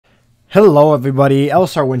Hello everybody,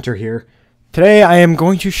 LSR Winter here. Today I am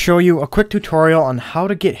going to show you a quick tutorial on how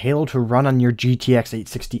to get Halo to run on your GTX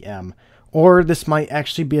 860M. Or this might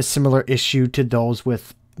actually be a similar issue to those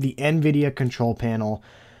with the Nvidia control panel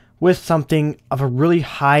with something of a really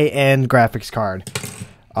high-end graphics card.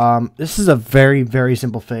 This is a very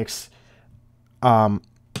simple fix.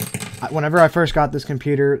 Whenever I first got this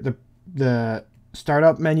computer, the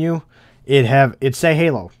startup menu, it'd say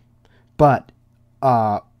Halo, but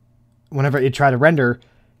whenever it tried to render,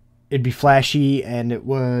 it'd be flashy and it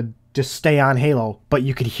would just stay on Halo, but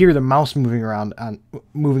you could hear the mouse moving around,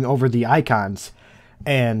 moving over the icons.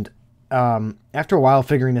 And after a while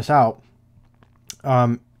figuring this out,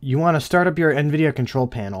 you want to start up your Nvidia control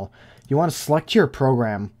panel. You want to select your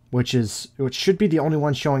program, which should be the only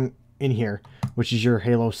one showing in here, which is your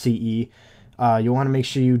Halo CE. You want to make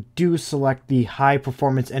sure you do select the high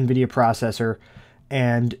performance Nvidia processor,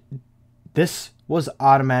 and this was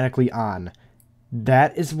automatically on.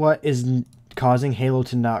 That is what is causing Halo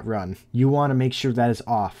to not run. You want to make sure that is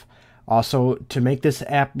off. Also, to make this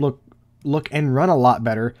app look and run a lot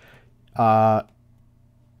better,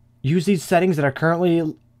 use these settings that are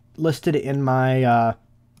currently listed in my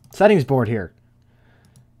settings board here.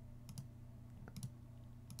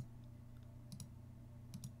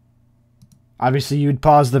 Obviously, you'd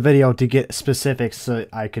pause the video to get specifics so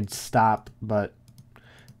I could stop, but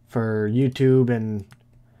for YouTube and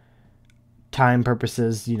time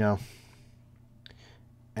purposes, you know.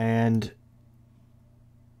 And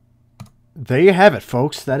there you have it,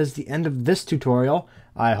 folks. That is the end of this tutorial.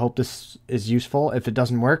 I hope this is useful. If it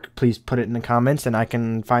doesn't work, please put it in the comments and I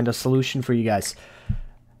can find a solution for you guys.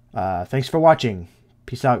 Thanks for watching.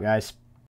 Peace out, guys.